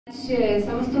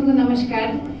Samastungu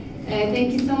namaskar.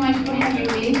 Thank you so much for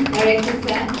having me, Director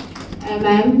Sir,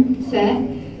 Ma'am, Sir.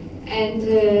 And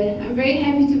I'm very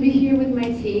happy to be here with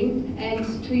my team. And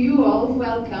to you all,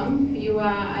 welcome. You are,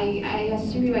 I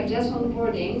assume you are just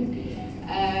onboarding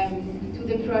to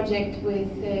the project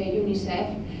with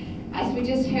UNICEF. As we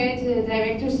just heard,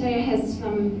 Director Sir has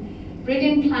some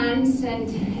brilliant plans and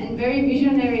very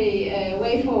visionary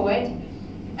way forward.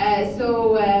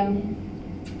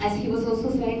 As he was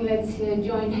also saying, let's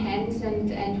join hands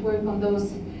and work on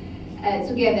those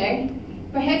together.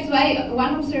 Perhaps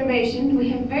one observation, we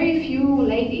have very few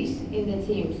ladies in the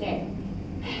team, sir.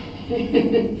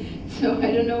 So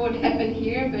I don't know what happened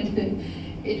here, but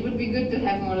it would be good to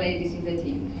have more ladies in the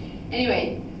team.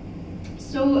 Anyway,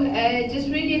 so just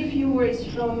really a few words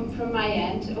from my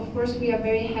end. Of course, we are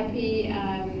very happy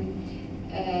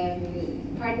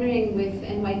partnering with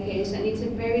NYKS, and it's a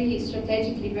very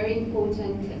strategically very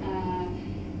important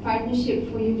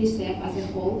partnership for UNICEF as a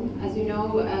whole. As you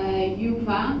know,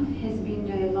 UVA has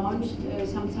been launched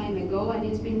some time ago, and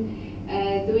it's been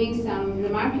doing some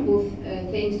remarkable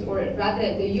things, or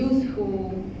rather the youth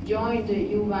who joined the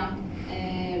UVA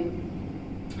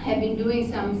have been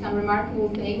doing some remarkable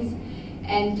things,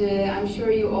 and I'm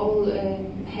sure you all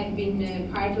have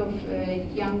been part of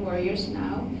Young Warriors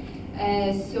now.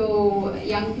 So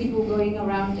young people going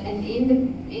around, and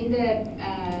in the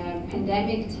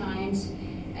pandemic times,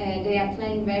 they are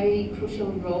playing very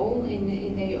crucial role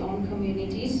in their own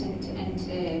communities, and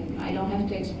I don't have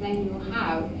to explain you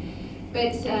how.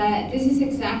 But this is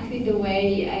exactly the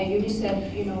way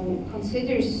UNICEF,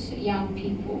 considers young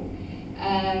people.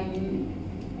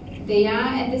 They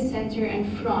are at the center and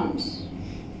front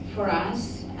for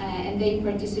us, and their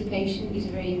participation is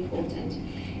very important.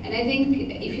 And I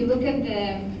think if you look at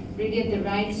the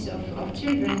rights of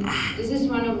children, this is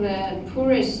one of the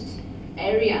poorest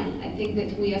area I think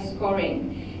that we are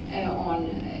scoring on,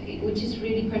 which is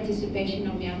really participation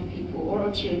of young people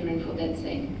or children for that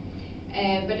sake.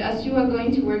 But as you are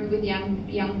going to work with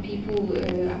young people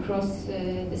across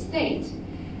the state,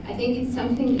 I think it's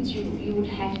something that you would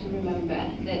have to remember,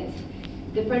 that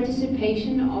the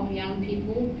participation of young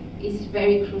people is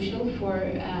very crucial for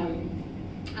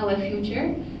our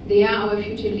future. They are our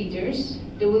future leaders.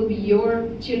 They will be your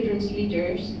children's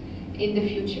leaders in the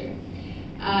future.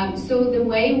 So the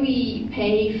way we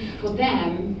pay for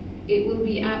them, it will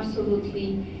be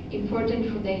absolutely important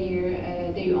for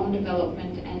their own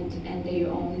development and their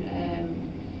own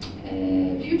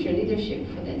future leadership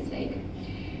for that sake.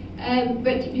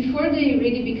 But before they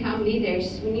really become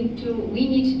leaders, we need to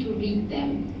lead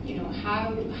them.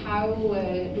 How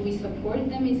do we support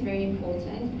them is very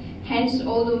important. Hence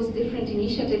all those different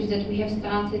initiatives that we have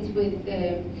started with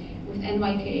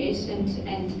NYKS,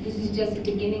 and this is just the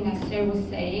beginning, as Sarah was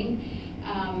saying.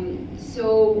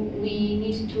 So we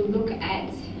need to look at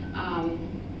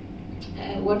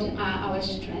what are our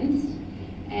strengths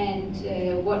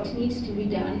and what needs to be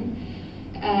done,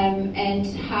 and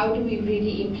how do we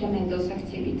really implement those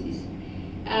activities.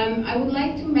 I would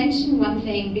like to mention one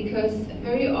thing, because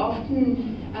very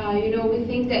often we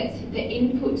think that the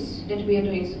inputs that we are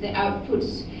doing, so the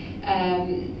outputs,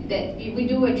 that we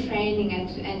do a training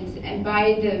and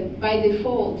by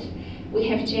default we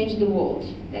have changed the world.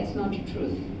 That's not the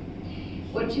truth.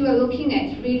 What you are looking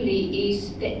at really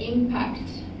is the impact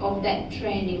of that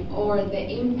training, or the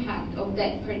impact of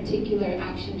that particular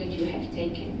action that you have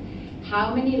taken.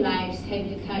 How many lives have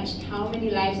you touched? How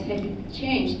many lives have you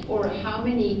changed? Or how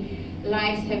many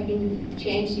lives have been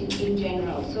changed in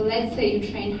general? So let's say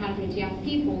you train 100 young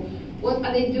people. What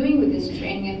are they doing with this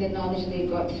training and the knowledge they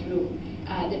got through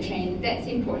the training? That's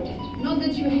important. Not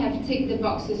that you have ticked the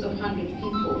boxes of 100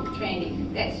 people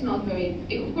training. That's not very,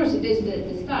 of course it is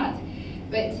the start.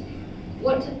 But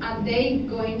what are they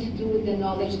going to do with the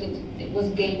knowledge that was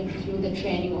gained through the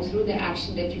training or through the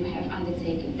action that you have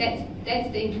undertaken? That's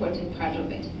the important part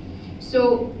of it.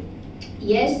 So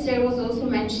yes, Sarah was also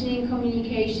mentioning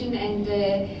communication and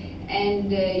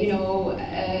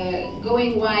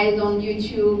going wild on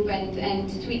YouTube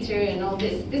and Twitter and all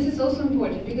this. This is also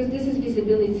important, because this is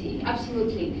visibility,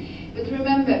 absolutely. But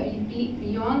remember,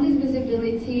 beyond this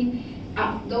visibility,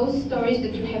 those stories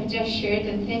that you have just shared,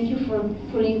 and thank you for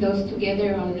pulling those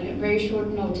together on a very short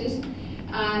notice,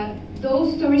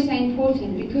 those stories are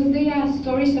important because they are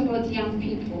stories about young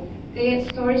people. They are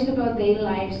stories about their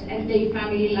lives and their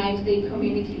family lives, their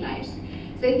community lives.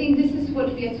 So I think this is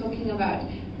what we are talking about.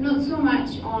 Not so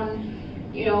much on,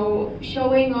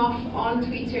 showing off on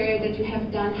Twitter that you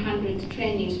have done 100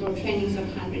 trainings or trainings of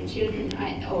 100 children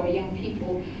or young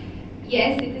people.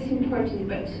 Yes, it is important,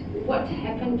 but what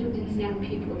happened to these young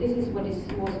people? This is what is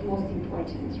most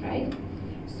important, right?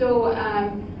 So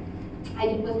I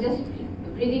was just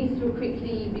reading through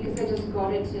quickly, because I just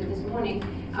got it this morning.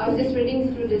 I was just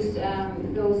reading through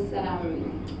those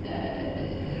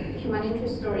human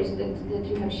interest stories that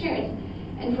you have shared.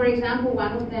 And for example,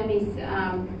 one of them is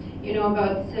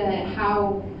about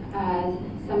how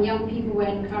some young people were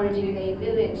encouraging their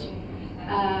village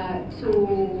to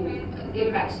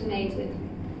get vaccinated.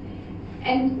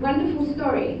 And wonderful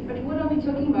story, but what are we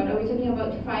talking about? Are we talking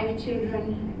about 5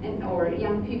 children or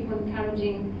young people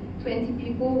encouraging 20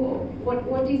 people?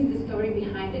 What is the story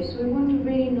behind it? So we want to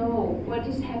really know what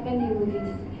is happening with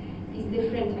these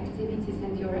different activities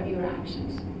and your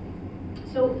actions.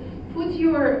 So put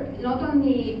your not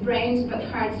only brains but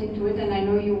hearts into it, and I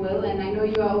know you will, and I know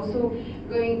you are also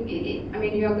going,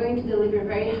 you are going to deliver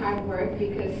very hard work,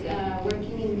 because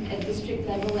working at district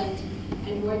level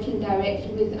and working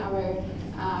directly with our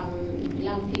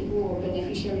young people, or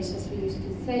beneficiaries as we used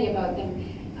to say about them,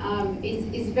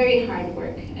 is very hard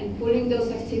work. And putting those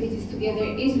activities together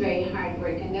is very hard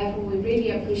work, and therefore we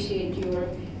really appreciate you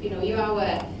are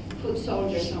our foot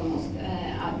soldiers almost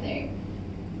out there.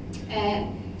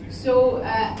 So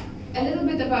a little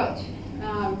bit about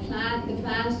the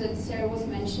plans that Sarah was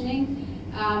mentioning.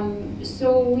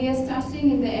 So we are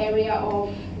starting in the area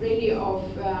of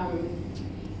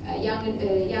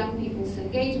young people's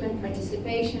engagement,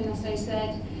 participation, as I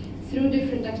said, through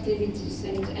different activities,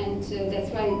 and that's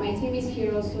why my team is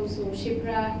here also. So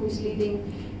Shipra, who's leading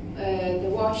the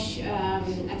WASH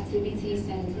activities,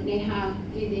 and Neha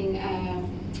leading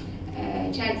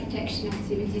child protection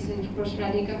activities, and of course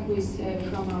Radhika, who is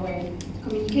from our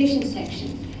communication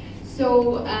section.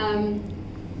 So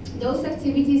those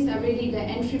activities are really the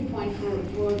entry point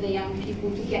for the young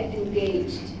people to get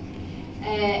engaged.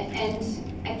 And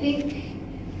I think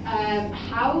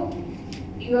how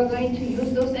you are going to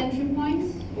use those entry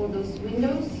points or those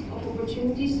windows of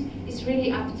opportunities is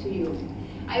really up to you.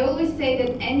 I always say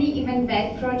that any even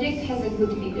bad project has a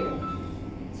good leader.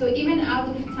 So even out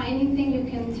of a tiny thing, you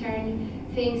can turn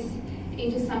things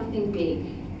into something big.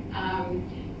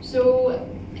 So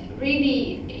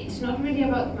really, it's not really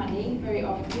about money very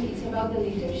often. It's about the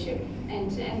leadership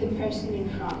and the person in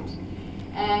front.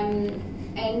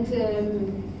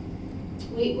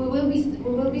 We will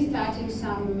be starting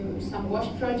some WASH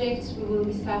projects. We will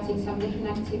be starting some different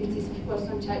activities, of course,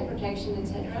 on child protection,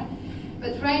 etc.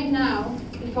 But right now,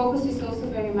 the focus is also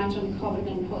very much on COVID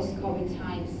and post-COVID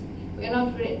times. We are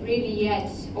not really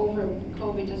yet over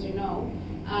COVID, as you know.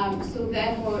 So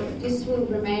therefore, this will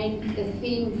remain the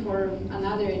theme for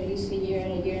another at least a year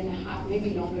and a half,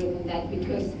 maybe longer than that,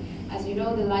 because, as you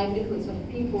know, the livelihoods of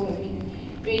people have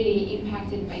been really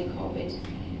impacted by COVID.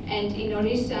 And in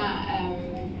Orissa,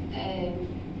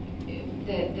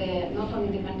 not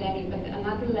only the pandemic, but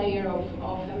another layer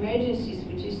of emergencies,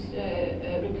 which is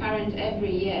recurrent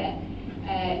every year,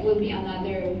 will be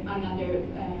another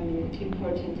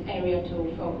important area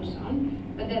to focus on.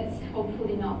 But that's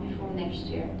hopefully not before next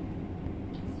year.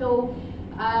 So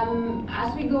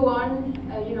as we go on,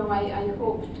 I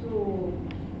hope to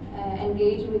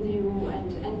engage with you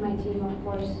and my team, of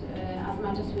course, as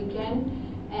much as we can.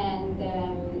 And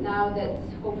now that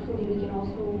hopefully we can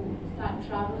also start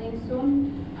traveling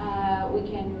soon, we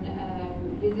can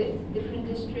visit different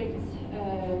districts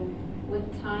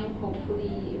with time. Hopefully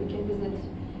we can visit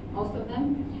most of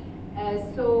them.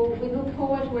 So we look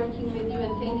forward to working with you,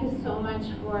 and thank you so much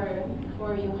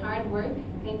for your hard work.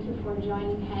 Thank you for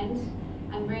joining hands.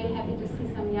 I'm very happy to see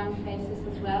some young faces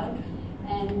as well.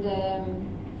 And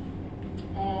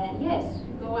yes,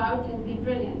 go out and be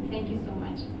brilliant. Thank you so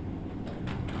much.